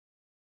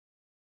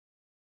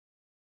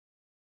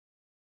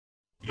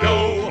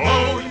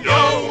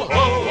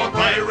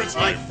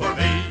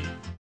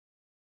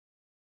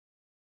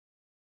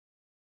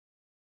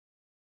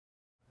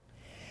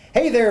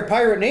Hey there,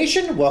 Pirate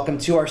Nation! Welcome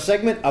to our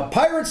segment, A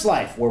Pirate's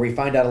Life, where we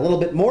find out a little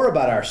bit more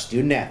about our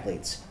student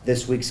athletes.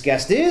 This week's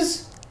guest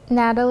is...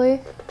 Natalie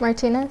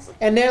Martinez.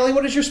 And Natalie,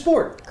 what is your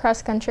sport?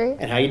 Cross country.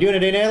 And how you doing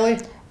today, Natalie?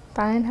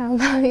 Fine, how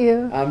about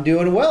you? I'm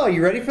doing well. Are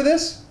you ready for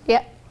this?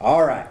 Yeah.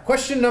 All right.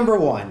 Question number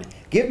 1.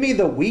 Give me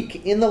the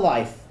week in the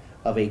life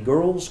of a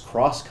girls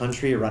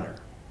cross-country runner.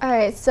 All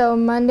right, so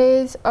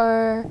Mondays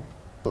are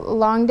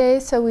long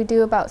days, so we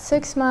do about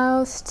 6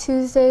 miles.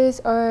 Tuesdays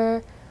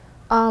are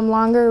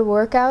longer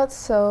workouts,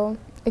 so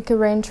it could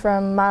range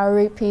from mile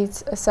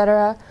repeats,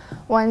 etc.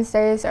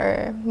 Wednesdays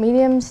are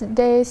medium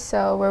days,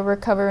 so we're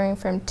recovering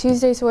from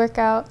Tuesday's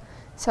workout,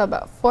 so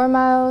about 4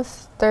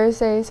 miles.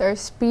 Thursdays are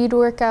speed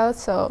workouts,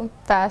 so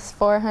fast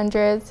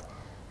 400s.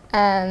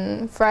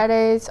 And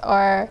Fridays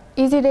are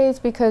easy days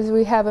because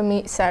we have a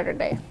meet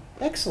Saturday.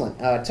 Excellent.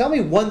 Tell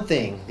me one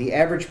thing the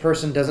average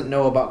person doesn't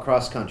know about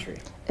cross-country.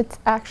 It's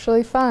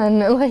actually fun.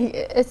 Like,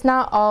 it's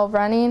not all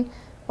running.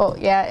 Well,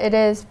 yeah, it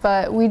is,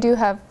 but we do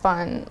have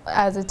fun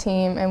as a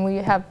team, and we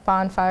have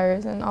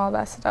bonfires and all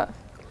that stuff.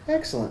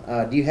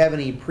 Excellent. Do you have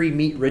any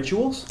pre-meet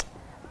rituals?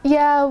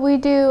 Yeah, we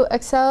do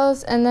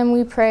excels, and then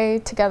we pray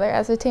together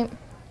as a team.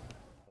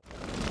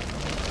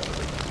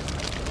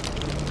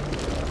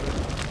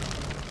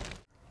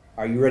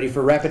 Are you ready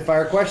for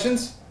rapid-fire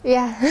questions?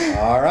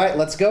 Yeah. All right,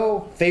 let's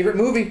go. Favorite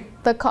movie?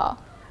 The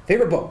Call.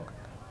 Favorite book?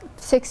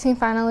 16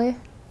 finally.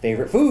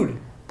 Favorite food?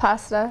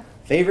 Pasta.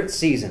 Favorite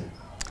season?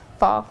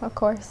 Fall, of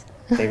course.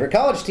 Favorite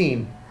college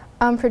team?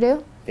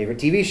 Purdue. Favorite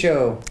TV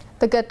show?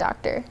 The Good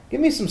Doctor.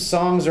 Give me some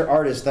songs or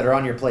artists that are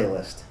on your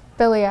playlist.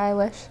 Billie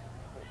Eilish.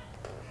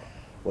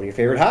 What are your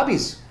favorite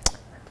hobbies?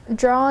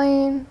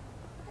 Drawing.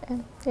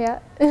 Yeah.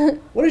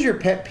 What is your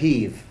pet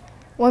peeve?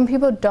 When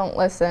people don't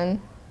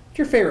listen. What's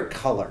your favorite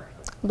color?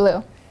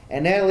 Blue.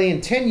 And Natalie, in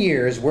 10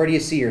 years, where do you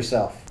see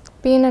yourself?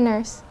 Being a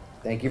nurse.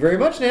 Thank you very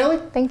much, Natalie.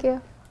 Thank you.